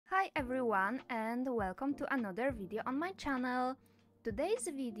Hi everyone and welcome to another video on my channel. Today's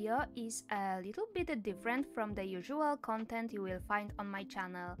video is a little bit different from the usual content you will find on my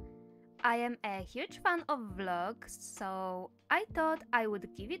channel. I am a huge fan of vlogs, so I thought I would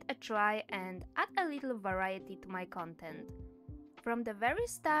give it a try and add a little variety to my content. From the very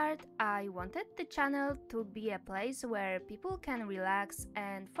start, I wanted the channel to be a place where people can relax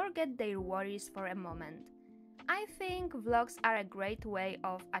and forget their worries for a moment. I think vlogs are a great way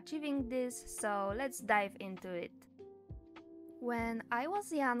of achieving this, so let's dive into it. When I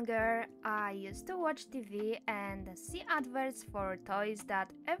was younger, I used to watch TV and see adverts for toys that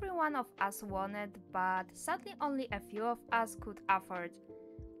every one of us wanted, but sadly only a few of us could afford.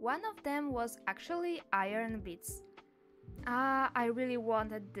 One of them was actually iron bits. I really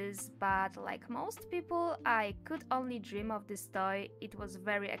wanted this, but like most people, I could only dream of this toy. It was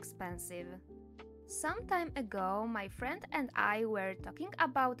very expensive. Some time ago, my friend and I were talking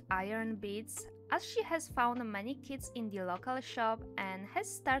about iron beads, as she has found many kits in the local shop and has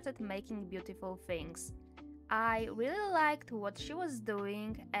started making beautiful things. I really liked what she was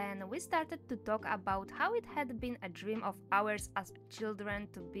doing, and we started to talk about how it had been a dream of ours as children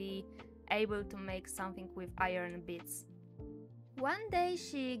to be able to make something with iron beads. One day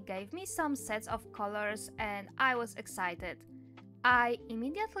she gave me some sets of colors and I was excited. I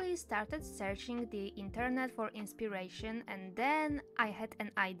immediately started searching the internet for inspiration and then I had an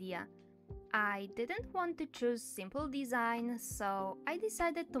idea. I didn't want to choose simple design, so I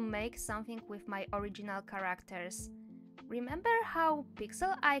decided to make something with my original characters. Remember how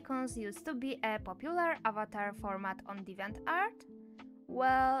pixel icons used to be a popular avatar format on DeviantArt?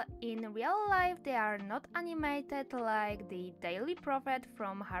 Well, in real life they are not animated like the Daily Prophet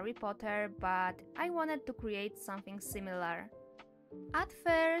from Harry Potter, but I wanted to create something similar. At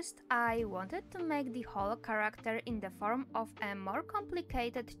first, I wanted to make the whole character in the form of a more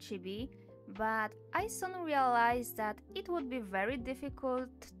complicated chibi, but I soon realized that it would be very difficult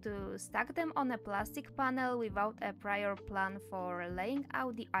to stack them on a plastic panel without a prior plan for laying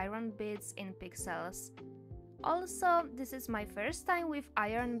out the iron beads in pixels. Also, this is my first time with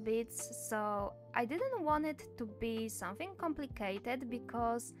iron beads, so I didn't want it to be something complicated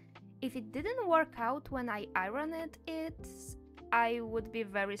because if it didn't work out when I ironed it, I would be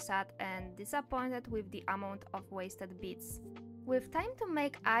very sad and disappointed with the amount of wasted beads. With time to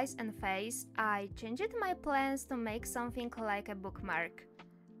make eyes and face, I changed my plans to make something like a bookmark.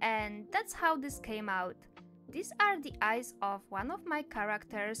 And that's how this came out. These are the eyes of one of my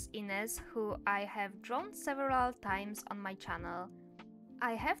characters, Ines, who I have drawn several times on my channel.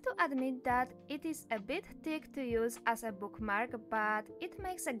 I have to admit that it is a bit thick to use as a bookmark, but it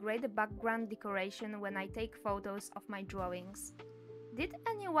makes a great background decoration when I take photos of my drawings. Did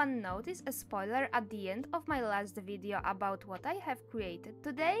anyone notice a spoiler at the end of my last video about what I have created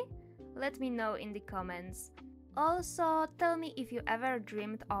today? Let me know in the comments. Also, tell me if you ever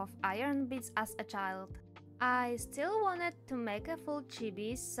dreamed of iron beads as a child. I still wanted to make a full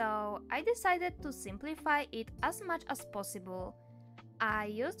chibi, so I decided to simplify it as much as possible. I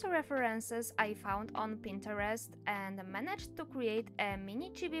used references I found on Pinterest and managed to create a mini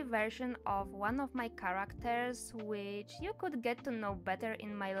chibi version of one of my characters, which you could get to know better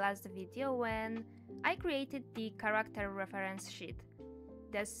in my last video when I created the character reference sheet.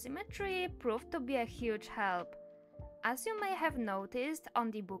 The symmetry proved to be a huge help. As you may have noticed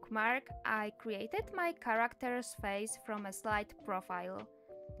on the bookmark, I created my character's face from a slide profile.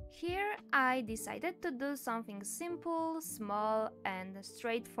 Here I decided to do something simple, small and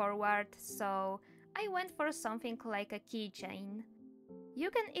straightforward, so I went for something like a keychain.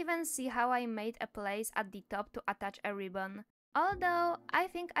 You can even see how I made a place at the top to attach a ribbon. Although I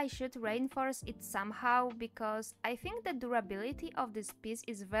think I should reinforce it somehow because I think the durability of this piece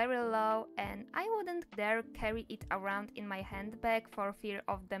is very low and I wouldn't dare carry it around in my handbag for fear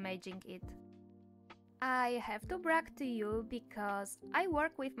of damaging it. I have to brag to you because I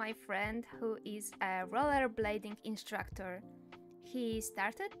work with my friend who is a rollerblading instructor. He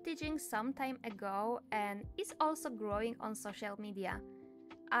started teaching some time ago and is also growing on social media.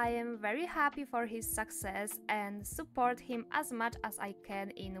 I am very happy for his success and support him as much as I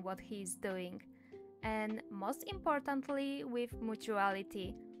can in what he is doing. And most importantly, with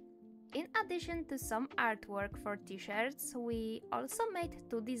mutuality. In addition to some artwork for t-shirts, we also made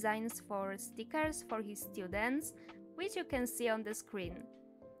 2 designs for stickers for his students, which you can see on the screen.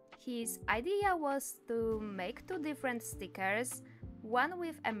 His idea was to make 2 different stickers, one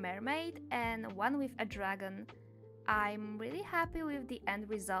with a mermaid and one with a dragon. I'm really happy with the end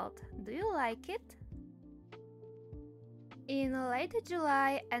result. Do you like it? In late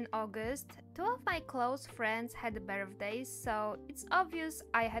July and August, two of my close friends had birthdays, so it's obvious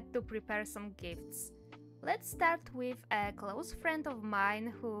I had to prepare some gifts. Let's start with a close friend of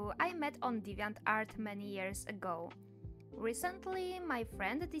mine who I met on DeviantArt many years ago. Recently, my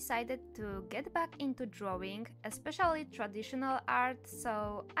friend decided to get back into drawing, especially traditional art,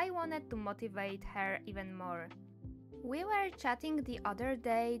 so I wanted to motivate her even more. We were chatting the other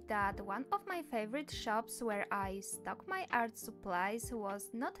day that one of my favorite shops where I stock my art supplies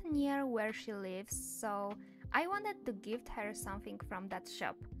was not near where she lives, so I wanted to gift her something from that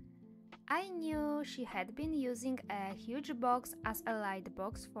shop. I knew she had been using a huge box as a light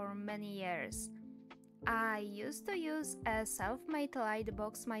box for many years. I used to use a self-made light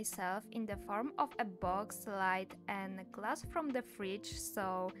box myself in the form of a box, light and glass from the fridge,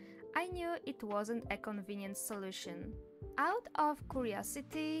 so I knew it wasn't a convenient solution. Out of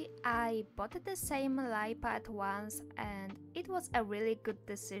curiosity, I bought the same light pad once and it was a really good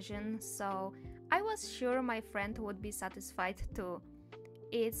decision, so I was sure my friend would be satisfied too.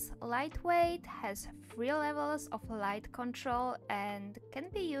 It's lightweight, has 3 levels of light control and can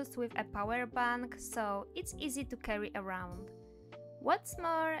be used with a power bank, so it's easy to carry around. What's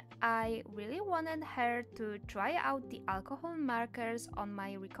more, I really wanted her to try out the alcohol markers on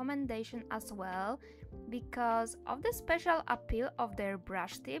my recommendation as well, because of the special appeal of their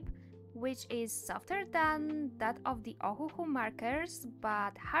brush tip, which is softer than that of the Ohuhu markers,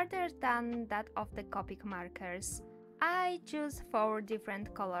 but harder than that of the Copic markers. I choose 4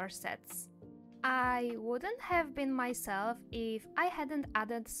 different color sets. I wouldn't have been myself if I hadn't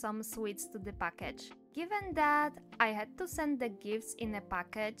added some sweets to the package. Given that I had to send the gifts in a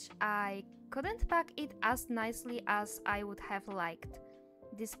package, I couldn't pack it as nicely as I would have liked.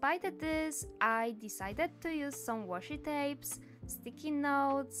 Despite this, I decided to use some washi tapes, sticky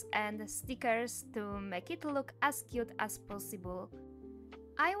notes and stickers to make it look as cute as possible.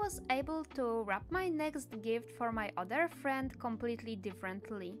 I was able to wrap my next gift for my other friend completely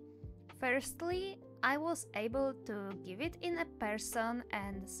differently. Firstly, I was able to give it in a person,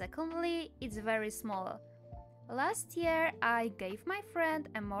 and secondly, it's very small. Last year I gave my friend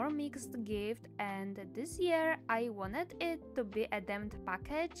a more mixed gift, and this year I wanted it to be a themed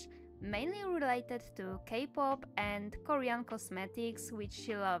package, mainly related to K-pop and Korean cosmetics, which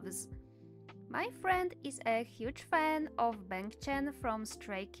she loves. My friend is a huge fan of Bangchan from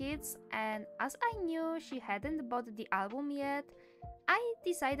Stray Kids, and as I knew she hadn't bought the album yet, I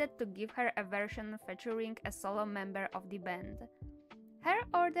decided to give her a version featuring a solo member of the band. Her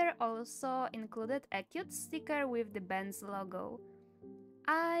order also included a cute sticker with the band's logo.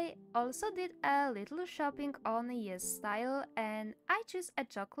 I also did a little shopping on YesStyle and I chose a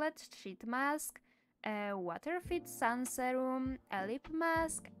chocolate sheet mask, a water-fit sun serum, a lip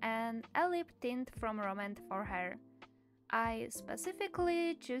mask and a lip tint from Romand for her. I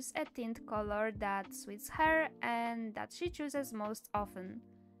specifically choose a tint color that suits her and that she chooses most often.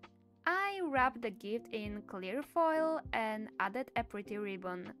 I wrapped the gift in clear foil and added a pretty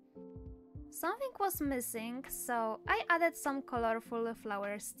ribbon. Something was missing, so I added some colorful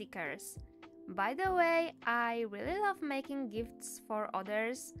flower stickers. By the way, I really love making gifts for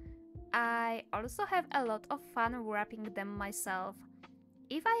others. I also have a lot of fun wrapping them myself.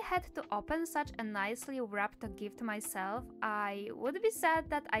 If I had to open such a nicely wrapped gift myself, I would be sad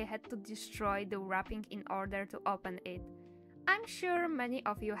that I had to destroy the wrapping in order to open it. I'm sure many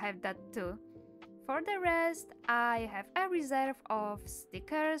of you have that too. For the rest, I have a reserve of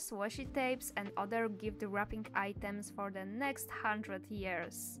stickers, washi tapes and other gift wrapping items for the next 100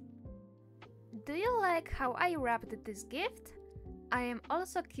 years. Do you like how I wrapped this gift? I am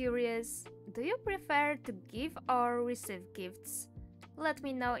also curious, do you prefer to give or receive gifts? Let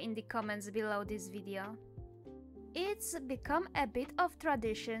me know in the comments below this video. It's become a bit of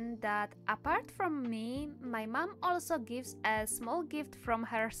tradition that apart from me, my mom also gives a small gift from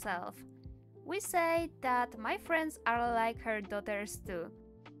herself. We say that my friends are like her daughters too.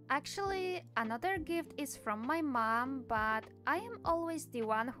 Actually, another gift is from my mom, but I am always the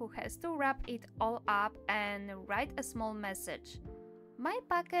one who has to wrap it all up and write a small message. My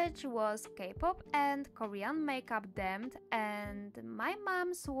package was K-pop and Korean makeup themed, and my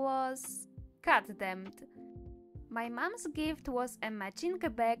mom's was cat themed. My mom's gift was a matching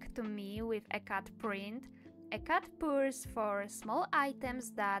bag to me with a cat print, a cat purse for small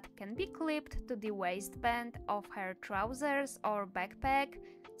items that can be clipped to the waistband of her trousers or backpack,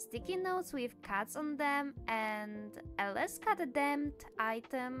 sticky notes with cats on them, and a less cat themed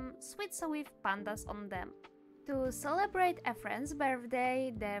item, sweets with pandas on them. To celebrate a friend's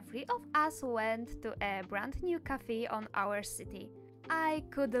birthday, the three of us went to a brand new cafe on our city. I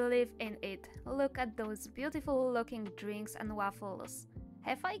could live in it. Look at those beautiful looking drinks and waffles.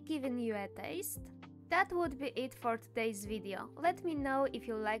 Have I given you a taste? That would be it for today's video. Let me know if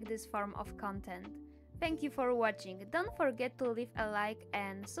you like this form of content. Thank you for watching. Don't forget to leave a like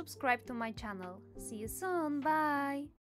and subscribe to my channel. See you soon. Bye!